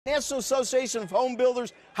National Association of Home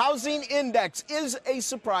Builders Housing Index is a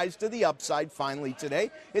surprise to the upside finally today.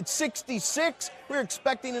 It's 66. We're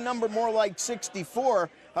expecting a number more like 64.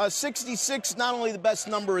 66, not only the best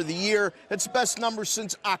number of the year, it's the best number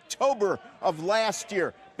since October of last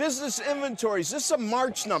year. Business inventories, this is a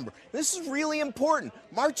March number. This is really important.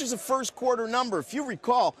 March is a first quarter number. If you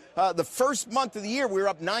recall, the first month of the year, we were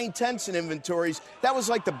up 9/10 in inventories. That was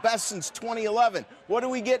like the best since 2011. What do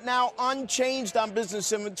we get now? Unchanged on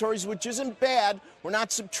business inventories, which isn't bad. We're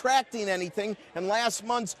not subtracting anything. And last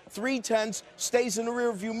month's 3/10 stays in the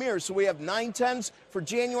rearview mirror. So we have 9/10 for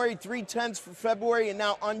January, 3/10 for February, and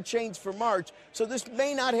now unchanged for March. So this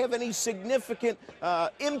may not have any significant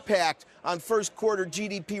impact on first quarter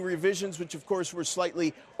GDP revisions, which of course were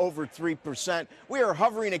slightly over 3%. We are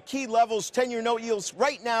hovering at key levels. 10-year note yields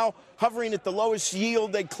right now hovering at the lowest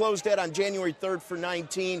yield they closed at on January 3rd for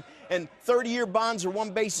 19. And 30-year bonds are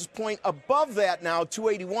 1 basis point above that now.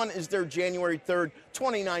 281 is their January 3rd,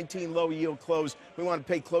 2019 low yield close. We want to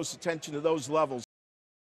pay close attention to those levels.